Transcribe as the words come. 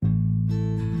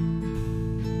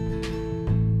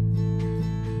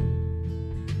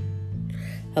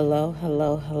Hello,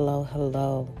 hello, hello,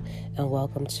 hello, and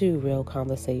welcome to Real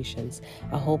Conversations.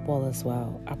 I hope all is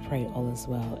well. I pray all is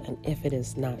well. And if it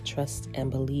is not, trust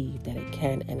and believe that it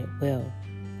can and it will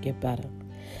get better.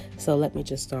 So let me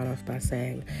just start off by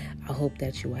saying, I hope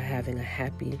that you are having a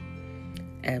happy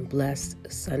and blessed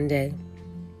Sunday.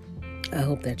 I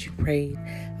hope that you prayed.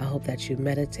 I hope that you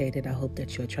meditated. I hope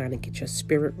that you're trying to get your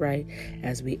spirit right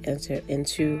as we enter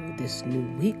into this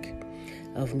new week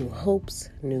of new hopes,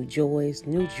 new joys,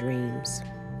 new dreams,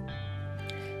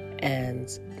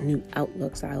 and new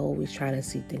outlooks. I always try to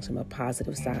see things from a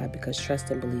positive side because trust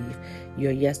and believe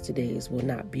your yesterdays will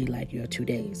not be like your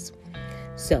todays.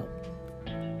 So,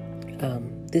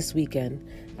 this weekend,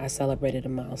 I celebrated a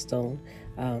milestone.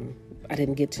 I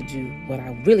didn't get to do what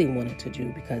I really wanted to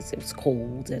do because it was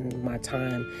cold and my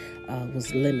time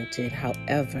was limited.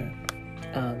 However,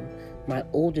 my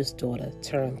oldest daughter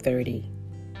turned 30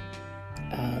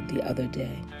 the other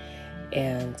day.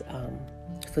 And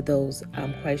for those,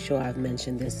 I'm quite sure I've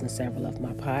mentioned this in several of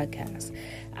my podcasts.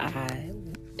 I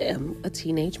am a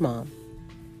teenage mom.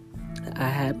 I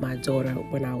had my daughter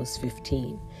when I was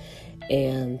 15.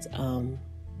 And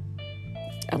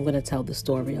I'm going to tell the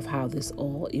story of how this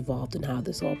all evolved and how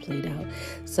this all played out.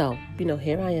 So,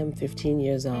 here I am 15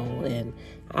 years old and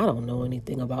I don't know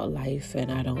anything about life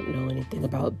and I don't know anything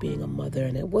about being a mother,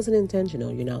 and it wasn't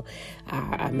intentional.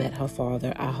 I met her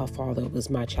father. Her father was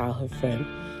my childhood friend.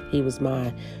 He was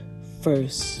my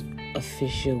first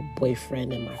official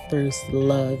boyfriend and my first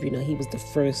love. He was the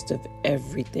first of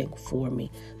everything for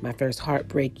me. My first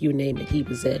heartbreak, you name it, he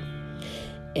was it.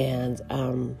 And,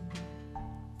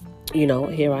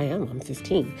 here I am, I'm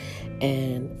 15,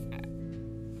 and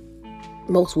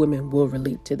most women will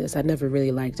relate to this. I never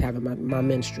really liked having my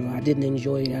menstrual. I didn't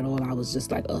enjoy it at all. I was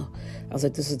just like, I was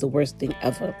like, this is the worst thing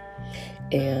ever.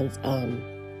 And,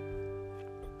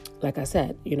 like I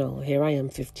said, here I am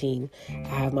 15, I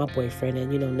have my boyfriend,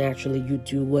 and, naturally you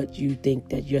do what you think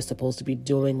that you're supposed to be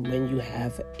doing when you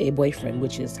have a boyfriend,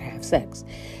 which is have sex.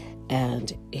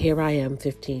 And here I am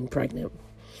 15 pregnant.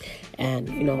 And,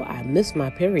 I missed my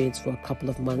periods for a couple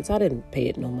of months. I didn't pay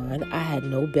it no mind. I had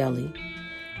no belly.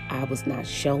 I was not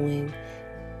showing.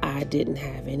 I didn't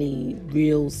have any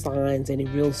real signs, any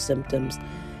real symptoms.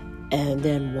 And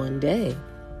then one day,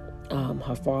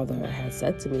 her father had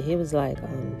said to me, he was like,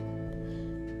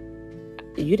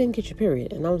 you didn't get your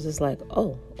period. And I was just like,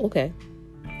 oh, okay.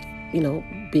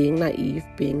 Being naive,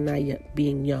 being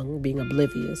young, being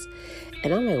oblivious.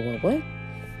 And I'm like, well, what?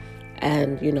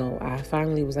 And, I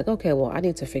finally was like, okay, well, I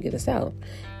need to figure this out.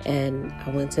 And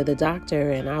I went to the doctor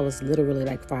and I was literally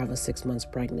like 5 or 6 months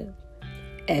pregnant.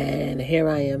 And here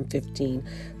I am 15,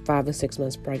 5 or 6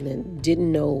 months pregnant,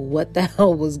 didn't know what the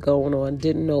hell was going on,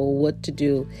 didn't know what to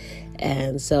do.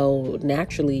 And so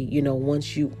naturally,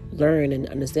 once you learn and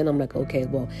understand, I'm like, okay,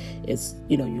 well, it's,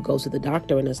 you go to the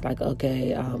doctor and it's like,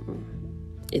 okay,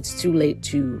 it's too late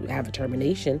to have a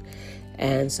termination.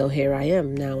 And so here I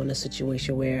am now in a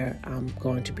situation where I'm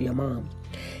going to be a mom.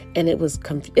 And it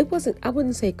wasn't, I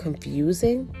wouldn't say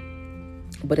confusing,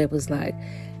 but it was like,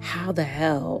 how the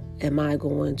hell am I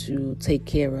going to take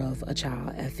care of a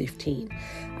child at 15?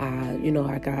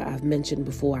 I've mentioned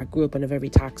before, I grew up in a very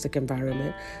toxic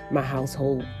environment. My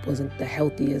household wasn't the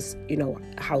healthiest,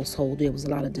 household. There was a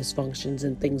lot of dysfunctions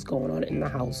and things going on in the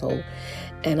household.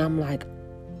 And I'm like,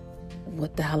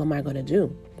 what the hell am I going to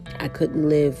do? I couldn't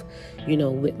live,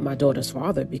 with my daughter's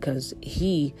father because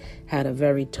he had a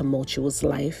very tumultuous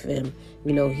life and,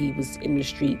 he was in the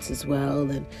streets as well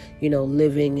and,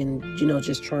 living and,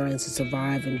 just trying to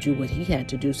survive and do what he had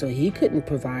to do. So he couldn't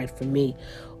provide for me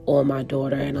or my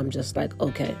daughter. And I'm just like,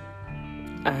 okay,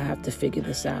 I have to figure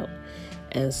this out.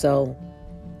 And so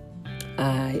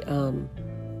I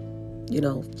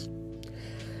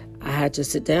had to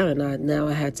sit down and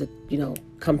I had to,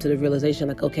 come to the realization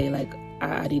like, okay, like,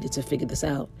 I needed to figure this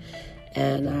out.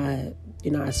 And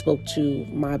I spoke to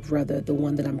my brother, the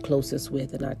one that I'm closest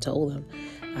with, and I told him,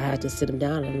 I had to sit him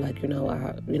down. I'm like,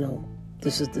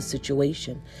 this is the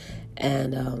situation.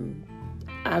 And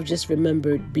I've just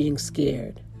remembered being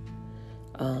scared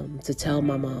to tell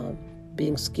my mom,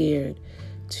 being scared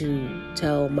to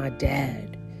tell my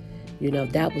dad.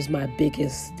 That was my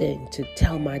biggest thing, to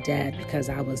tell my dad, because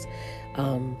I was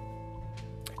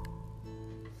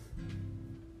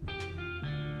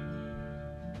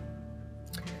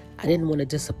I didn't want to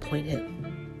disappoint him.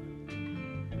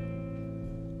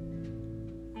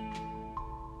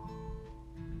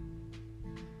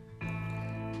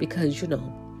 Because,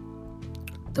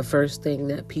 the first thing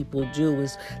that people do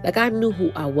is, like, I knew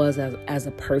who I was as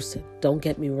a person. Don't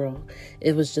get me wrong.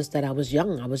 It was just that I was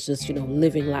young. I was just,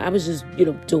 living life. I was just,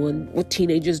 doing what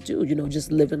teenagers do,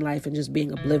 just living life and just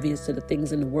being oblivious to the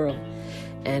things in the world.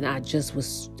 And I just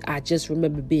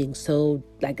remember being so,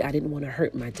 like, I didn't want to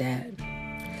hurt my dad.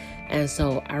 And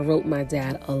so I wrote my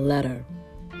dad a letter.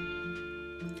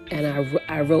 And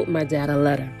I wrote my dad a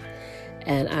letter.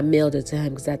 And I mailed it to him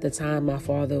because at the time my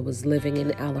father was living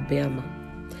in Alabama.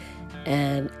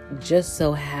 And just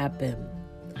so happened,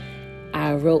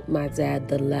 I wrote my dad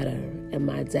the letter, and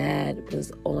my dad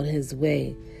was on his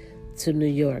way to New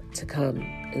York to come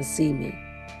and see me.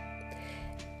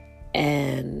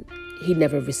 And he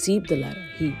never received the letter.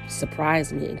 He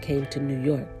surprised me and came to New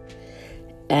York.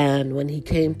 And when he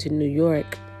came to New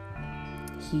York,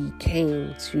 he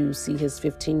came to see his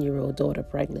 15-year-old daughter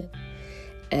pregnant.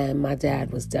 And my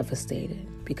dad was devastated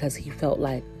because he felt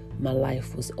like my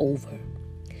life was over.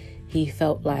 He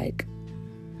felt like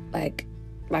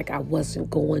I wasn't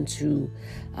going to,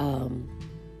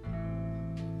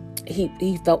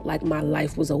 he felt like my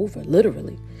life was over,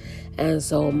 literally. And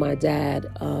so my dad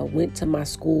went to my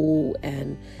school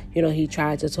and, he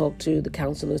tried to talk to the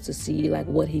counselors to see like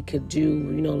what he could do,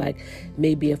 like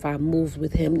maybe if I moved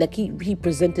with him. Like he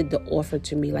presented the offer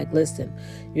to me like, listen,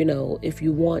 if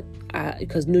you want,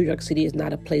 because New York City is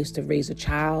not a place to raise a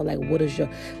child. Like,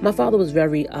 my father was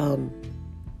very,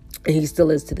 and he still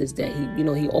is to this day.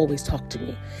 He always talked to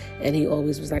me, and he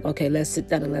always was like, okay, let's sit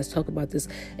down and let's talk about this,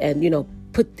 and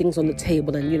put things on the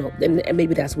table, and and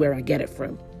maybe that's where I get it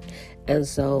from. And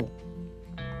so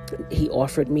he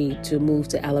offered me to move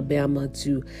to Alabama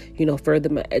to, further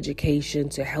my education,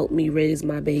 to help me raise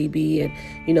my baby,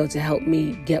 and to help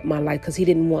me get my life, because he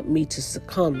didn't want me to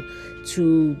succumb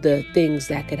to the things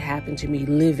that could happen to me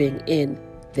living in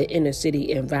the inner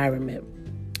city environment.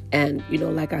 And,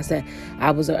 like I said,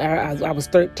 I was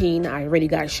 13, I already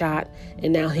got shot,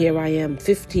 and now here I am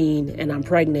 15 and I'm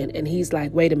pregnant. And he's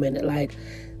like, wait a minute, like,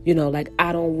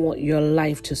 I don't want your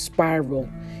life to spiral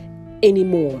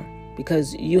anymore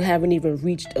because you haven't even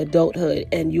reached adulthood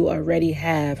and you already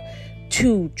have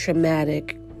 2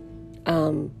 traumatic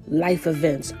life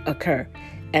events occur.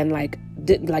 And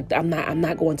I'm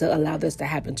not going to allow this to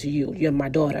happen to you. You're my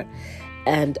daughter.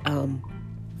 And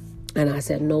I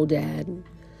said, no, Dad.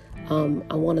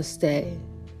 I want to stay.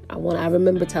 I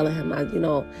remember telling him,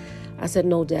 I said,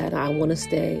 no, Dad, I want to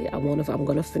stay. I'm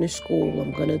going to finish school.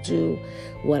 I'm going to do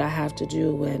what I have to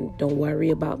do. And don't worry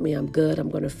about me. I'm good. I'm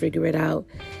going to figure it out.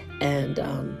 And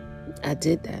I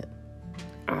did that.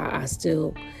 I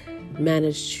still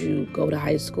managed to go to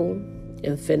high school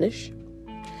and finish.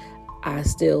 I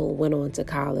still went on to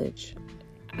college.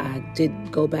 I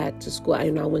did go back to school. I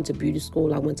went to beauty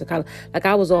school. I went to college. Like,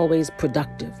 I was always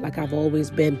productive. Like, I've always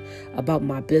been about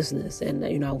my business. And,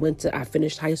 I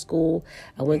finished high school.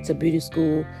 I went to beauty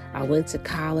school. I went to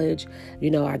college.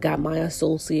 I got my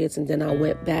associates, and then I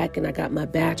went back and I got my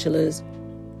bachelor's.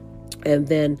 And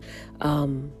then,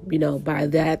 by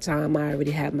that time, I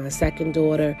already had my second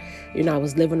daughter. I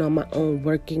was living on my own,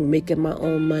 working, making my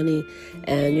own money.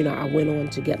 And, I went on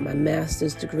to get my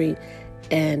master's degree.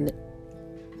 And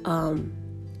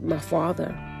my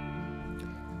father,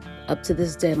 up to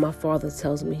this day, my father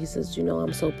tells me, he says,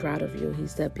 I'm so proud of you. He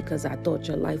said, because I thought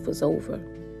your life was over.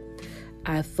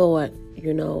 I thought,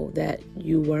 that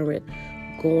you weren't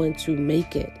going to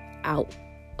make it out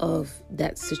of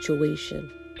that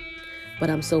situation. But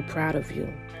I'm so proud of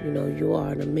you. You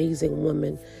are an amazing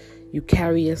woman. You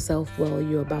carry yourself well.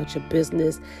 You're about your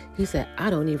business. He said,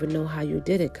 I don't even know how you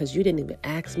did it because you didn't even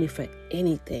ask me for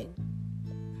anything.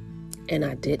 And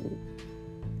I didn't.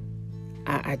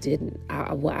 I didn't.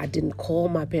 I didn't call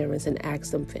my parents and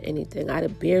ask them for anything. I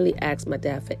barely asked my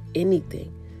dad for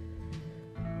anything.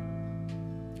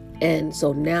 And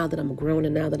so now that I'm grown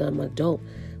and now that I'm an adult,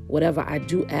 whatever I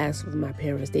do ask of my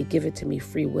parents, they give it to me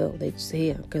free will. They just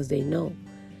here because they know.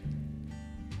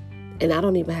 And I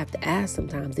don't even have to ask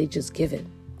sometimes. They just give it.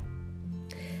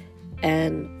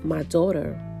 And my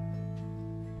daughter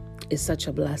is such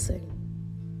a blessing.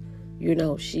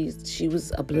 She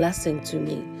was a blessing to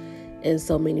me in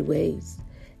so many ways.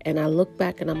 And I look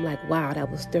back and I'm like, wow,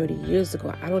 that was 30 years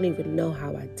ago. I don't even know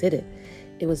how I did it.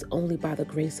 It was only by the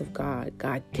grace of God.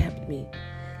 God kept me.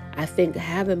 I think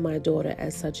having my daughter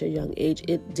at such a young age,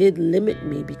 it did limit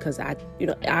me because I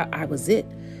was it.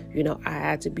 I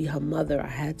had to be her mother. I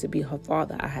had to be her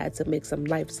father. I had to make some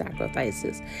life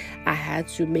sacrifices. I had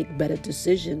to make better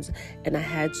decisions, and I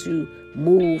had to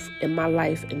move in my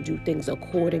life and do things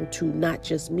according to not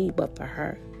just me, but for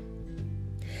her.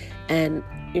 And,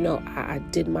 I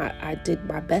did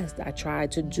my best. I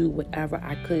tried to do whatever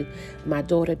I could. My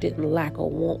daughter didn't lack or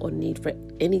want or need for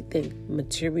anything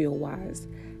material wise.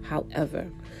 However,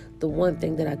 the one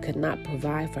thing that I could not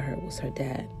provide for her was her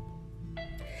dad.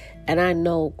 And I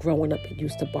know growing up it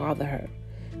used to bother her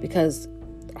because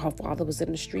her father was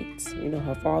in the streets.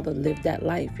 Her father lived that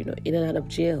life, in and out of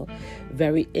jail,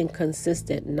 very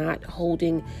inconsistent, not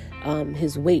holding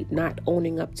his weight, not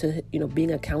owning up to,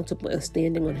 being accountable and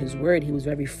standing on his word. He was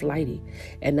very flighty.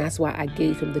 And that's why I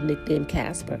gave him the nickname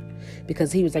Casper,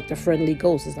 because he was like the friendly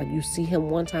ghost. It's like you see him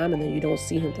one time and then you don't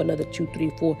see him for another 2,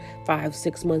 3, 4, 5,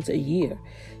 6 months, a year.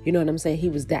 You know what I'm saying? He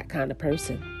was that kind of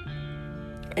person.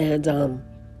 And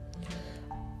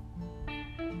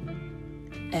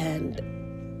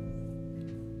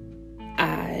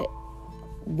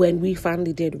when we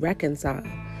finally did reconcile,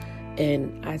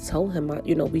 and I told him,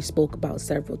 we spoke about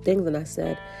several things, and I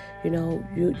said,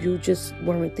 you just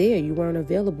weren't there. You weren't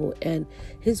available. And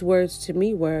his words to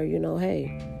me were,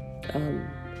 hey,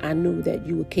 I knew that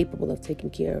you were capable of taking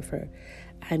care of her.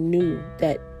 I knew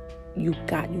that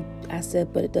I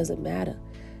said, but it doesn't matter.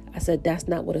 I said, that's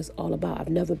not what it's all about. I've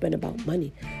never been about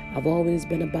money. I've always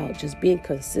been about just being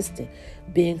consistent,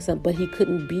 but he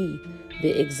couldn't be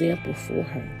the example for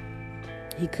her.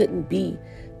 He couldn't be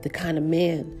the kind of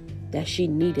man that she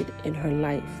needed in her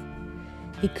life.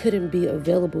 He couldn't be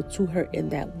available to her in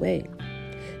that way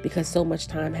because so much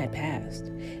time had passed,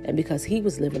 and because he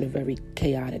was living a very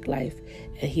chaotic life,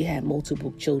 and he had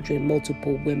multiple children,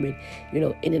 multiple women,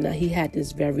 in and out. He had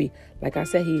this very, like I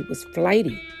said, he was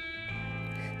flighty.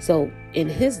 So in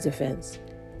his defense,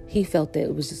 he felt that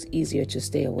it was just easier to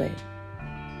stay away.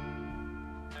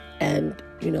 And,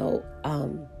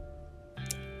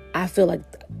 I feel like,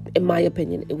 in my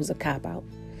opinion, it was a cop-out.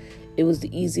 It was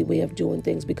the easy way of doing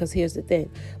things, because here's the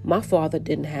thing. My father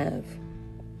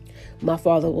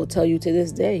will tell you to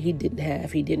this day, he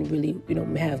didn't really,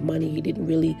 have money. He didn't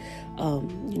really,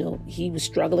 he was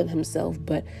struggling himself.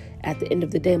 But at the end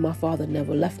of the day, my father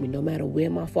never left me. No matter where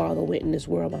my father went in this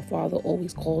world, my father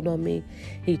always called on me.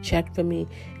 He checked for me.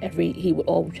 He would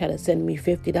always try to send me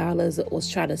 $50 or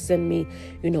try to send me,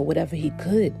 whatever he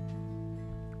could.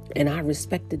 And I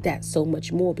respected that so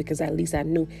much more, because at least I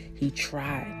knew he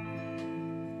tried.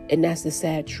 And that's the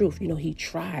sad truth. He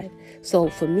tried. So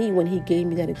for me, when he gave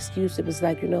me that excuse, it was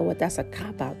like, you know what? That's a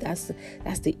cop-out. That's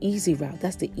the easy route.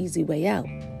 That's the easy way out.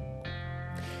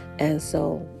 And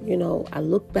so, I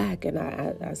look back and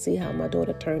I see how my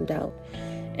daughter turned out.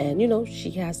 And,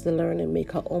 she has to learn and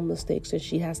make her own mistakes, and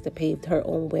she has to pave her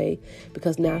own way,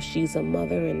 because now she's a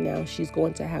mother, and now she's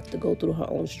going to have to go through her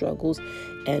own struggles.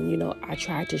 And, I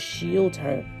tried to shield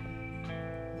her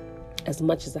as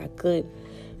much as I could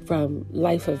from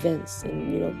life events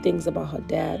and, things about her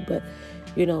dad. But,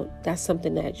 that's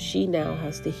something that she now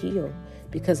has to heal,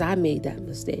 because I made that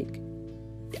mistake.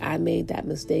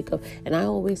 And I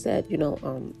always said,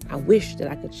 I wish that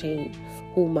I could change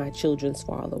who my children's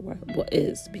father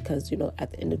is, because,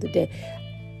 at the end of the day,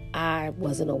 I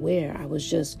wasn't aware. I was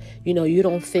just, you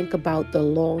don't think about the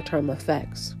long-term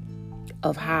effects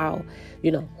of how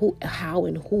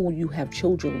and who you have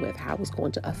children with, how it's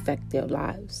going to affect their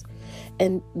lives.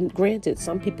 And granted,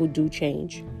 some people do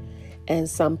change, and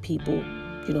some people,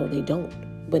 they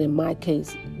don't. But in my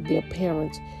case, their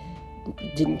parents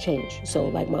didn't change. So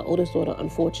like my oldest daughter,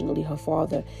 unfortunately, her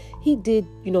father, he did,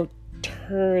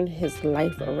 turn his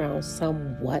life around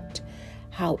somewhat.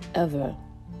 However,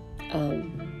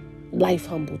 life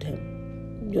humbled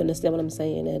him. You understand what I'm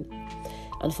saying? And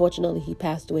unfortunately, he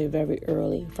passed away very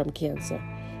early from cancer.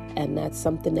 And that's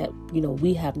something that,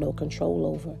 we have no control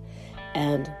over.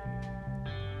 And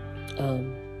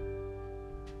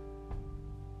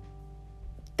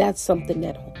that's something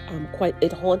that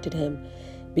it haunted him,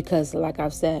 because like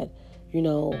I've said,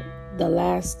 the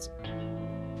last,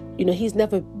 he's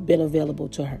never been available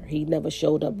to her. He never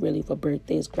showed up really for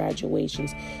birthdays,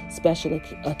 graduations, special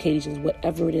occasions,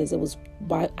 whatever it is. It was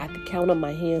I could count on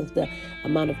my hands the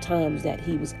amount of times that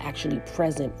he was actually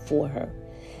present for her.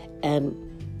 And,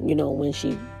 when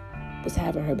she was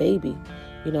having her baby,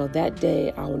 that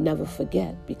day I'll never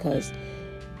forget, because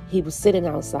he was sitting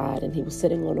outside and he was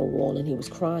sitting on a wall and he was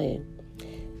crying.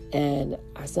 And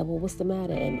I said, well, what's the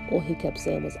matter? And all he kept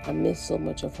saying was, I miss so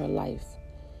much of her life.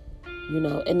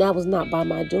 And that was not by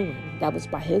my doing. That was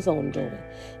by his own doing.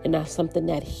 And that's something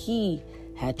that he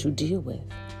had to deal with.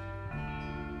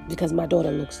 Because my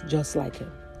daughter looks just like him.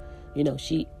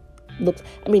 She looks,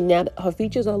 now her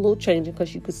features are a little changing,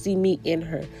 because you could see me in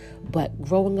her. But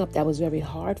growing up, that was very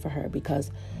hard for her, because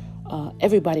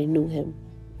everybody knew him.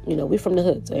 we're from the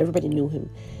hood, so everybody knew him.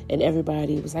 And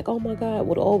everybody was like, oh my God,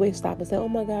 would always stop and say, oh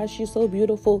my gosh, you're so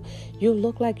beautiful. You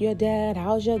look like your dad.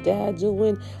 How's your dad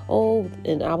doing? Oh,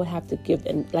 and I would have to give,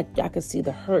 and like I could see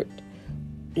the hurt,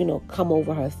 come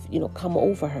over her,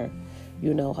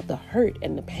 the hurt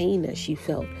and the pain that she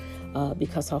felt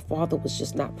because her father was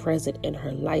just not present in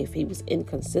her life. He was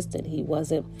inconsistent. He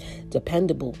wasn't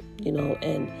dependable,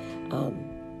 and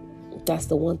that's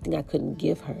the one thing I couldn't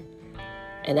give her.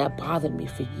 And that bothered me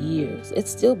for years.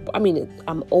 It's still,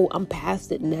 I'm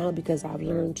past it now because I've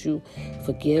learned to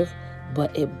forgive,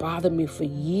 but it bothered me for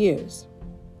years.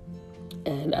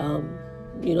 And,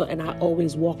 and I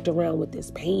always walked around with this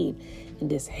pain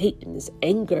and this hate and this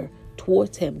anger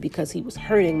towards him because he was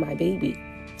hurting my baby.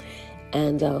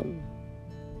 And,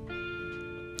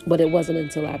 but it wasn't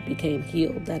until I became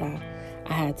healed that I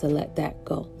had to let that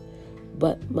go.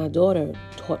 But my daughter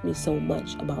taught me so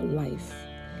much about life.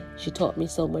 She taught me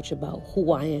so much about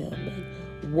who I am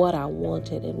and what I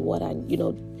wanted and what I,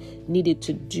 needed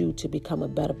to do to become a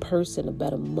better person, a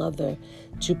better mother,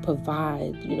 to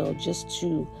provide, just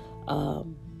to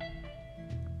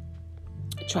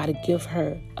try to give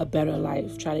her a better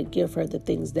life, try to give her the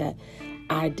things that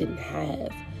I didn't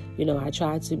have. I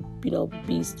tried to,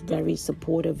 be very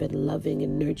supportive and loving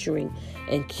and nurturing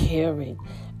and caring.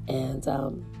 And,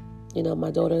 my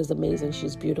daughter is amazing.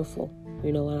 She's beautiful.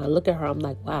 When I look at her, I'm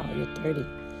like, wow, you're 30.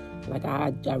 Like,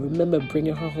 I remember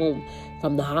bringing her home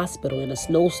from the hospital in a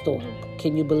snowstorm.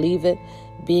 Can you believe it?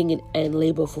 Being in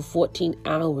labor for 14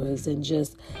 hours and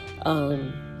just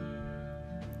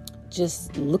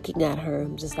looking at her.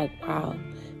 I'm just like, wow,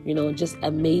 just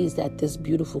amazed at this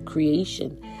beautiful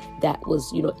creation that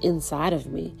was, inside of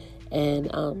me. And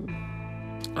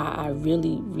I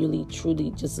really, really,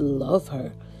 truly just love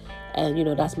her. And,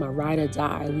 that's my ride or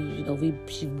die.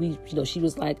 She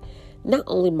was like, not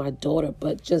only my daughter,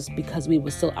 but just because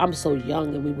I'm so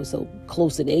young and we were so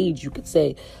close in age, you could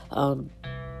say,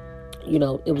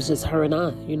 it was just her and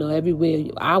I, everywhere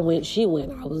I went, she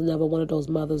went. I was never one of those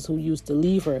mothers who used to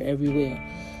leave her everywhere.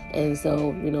 And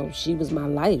so, she was my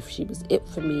life. She was it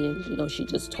for me. And, she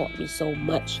just taught me so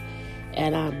much.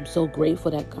 And I'm so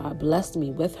grateful that God blessed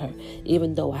me with her,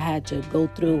 even though I had to go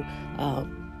through,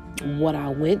 what I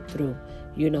went through.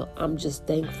 I'm just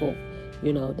thankful,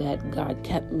 that God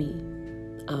kept me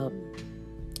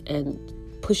and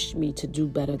pushed me to do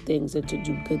better things and to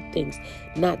do good things,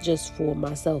 not just for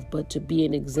myself, but to be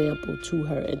an example to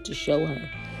her and to show her,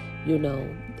 and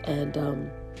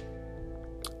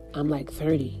I'm like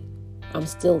 30. I'm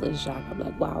still in shock. I'm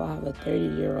like, wow, I have a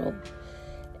 30-year-old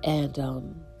and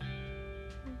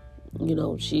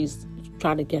she's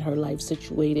trying to get her life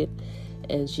situated.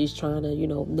 And she's trying to,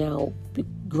 now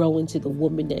grow into the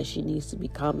woman that she needs to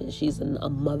become. And she's a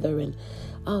mother. And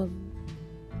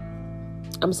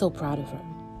I'm so proud of her.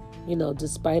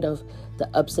 Despite of the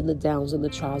ups and the downs and the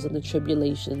trials and the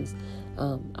tribulations,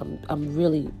 I'm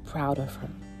really proud of her.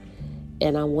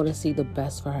 And I want to see the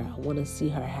best for her. I want to see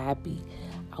her happy.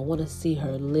 I want to see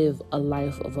her live a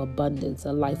life of abundance,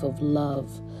 a life of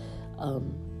love.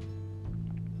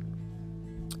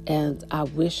 And I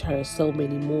wish her so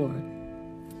many more.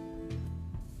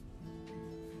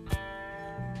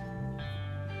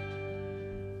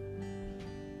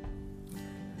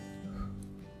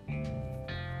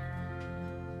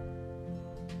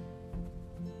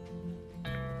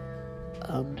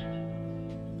 I'm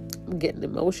getting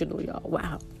emotional, y'all.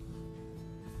 Wow.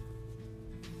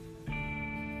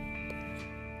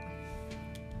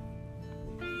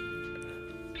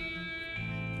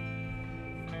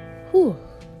 Whew.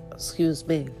 Excuse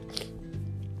me.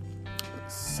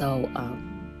 So,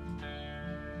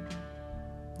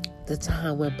 the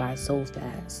time went by so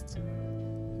fast.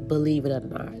 Believe it or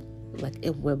not. Like,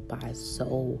 it went by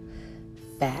so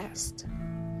fast.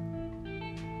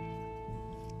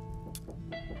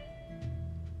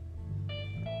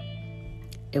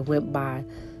 It went by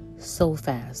so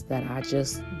fast that I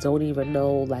just don't even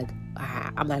know. Like,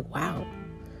 I'm like, wow.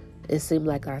 It seemed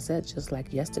like I said, just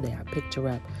like yesterday, I picked her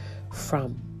up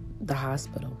from the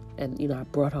hospital. And, I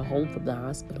brought her home from the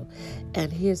hospital.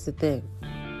 And here's the thing.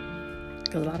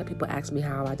 Because a lot of people ask me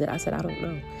how I did. I said, I don't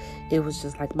know. It was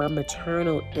just like my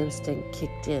maternal instinct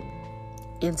kicked in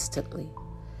instantly.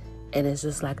 And it's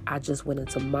just like I just went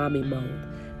into mommy mode.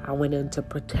 I went into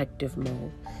protective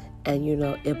mode. And,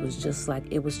 it was just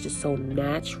so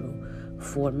natural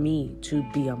for me to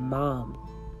be a mom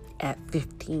at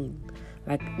 15.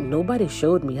 Like, nobody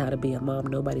showed me how to be a mom.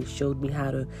 Nobody showed me how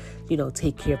to,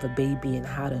 take care of a baby and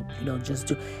how to, just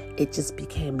do. It just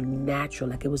became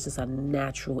natural. Like, it was just a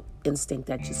natural instinct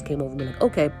that just came over me. Like,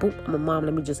 okay, boom, I'm a mom.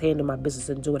 Let me just handle my business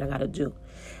and do what I got to do.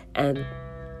 And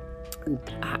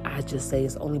I just say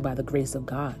it's only by the grace of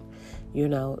God,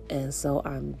 and so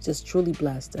I'm just truly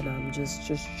blessed, and I'm just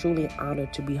truly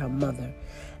honored to be her mother.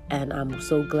 And I'm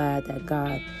so glad that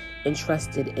God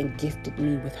entrusted and gifted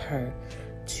me with her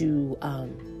to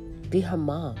be her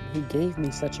mom. He gave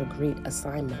me such a great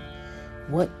assignment.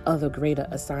 What other greater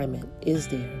assignment is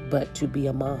there but to be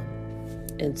a mom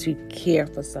and to care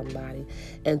for somebody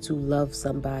and to love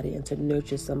somebody and to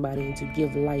nurture somebody and to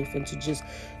give life and to just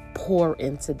pour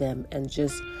into them and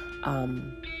just,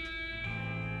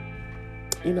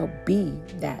 be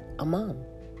that, a mom.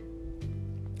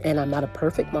 And I'm not a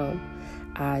perfect mom.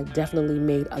 I definitely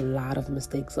made a lot of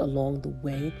mistakes along the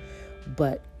way,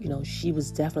 but, she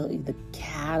was definitely the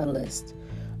catalyst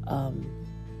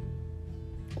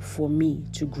for me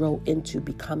to grow into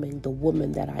becoming the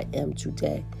woman that I am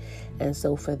today. And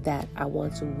so for that, I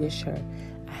want to wish her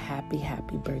a happy,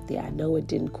 happy birthday. I know it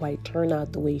didn't quite turn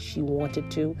out the way she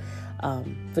wanted to,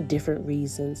 for different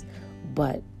reasons,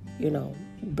 but,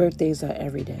 birthdays are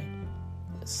every day.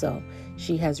 So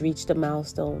she has reached a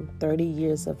milestone, 30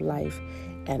 years of life,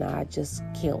 and I just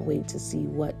can't wait to see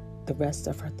what the rest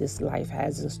of this life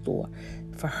has in store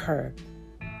for her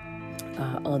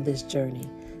on this journey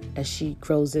as she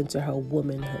grows into her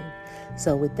womanhood.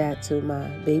 So with that, to my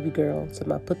baby girl, to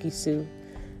my Pookie Sue,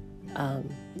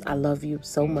 I love you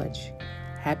so much.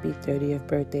 Happy 30th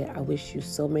birthday. I wish you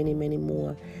so many, many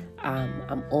more.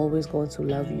 I'm always going to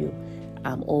love you.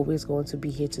 I'm always going to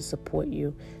be here to support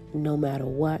you no matter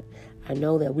what. I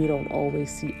know that we don't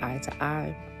always see eye to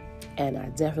eye, and I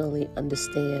definitely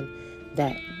understand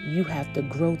that you have to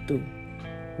grow through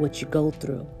what you go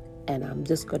through, and I'm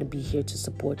just going to be here to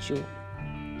support you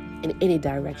in any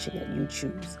direction that you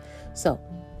choose. So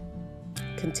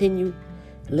continue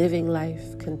living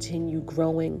life, continue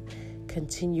growing,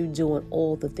 continue doing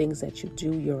all the things that you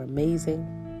do. You're amazing.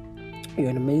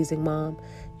 You're an amazing mom.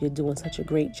 You're doing such a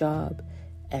great job.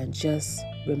 And just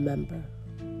remember,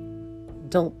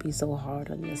 don't be so hard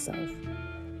on yourself.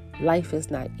 Life is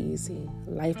not easy.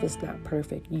 Life is not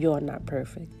perfect. You're not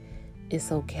perfect. It's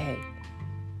okay.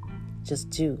 Just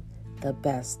do the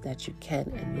best that you can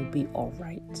and you'll be all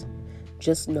right.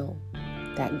 Just know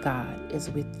that God is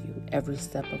with you every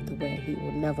step of the way. He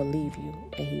will never leave you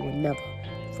and He will never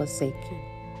forsake you.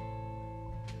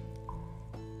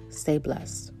 Stay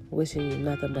blessed. Wishing you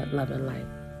nothing but love and light.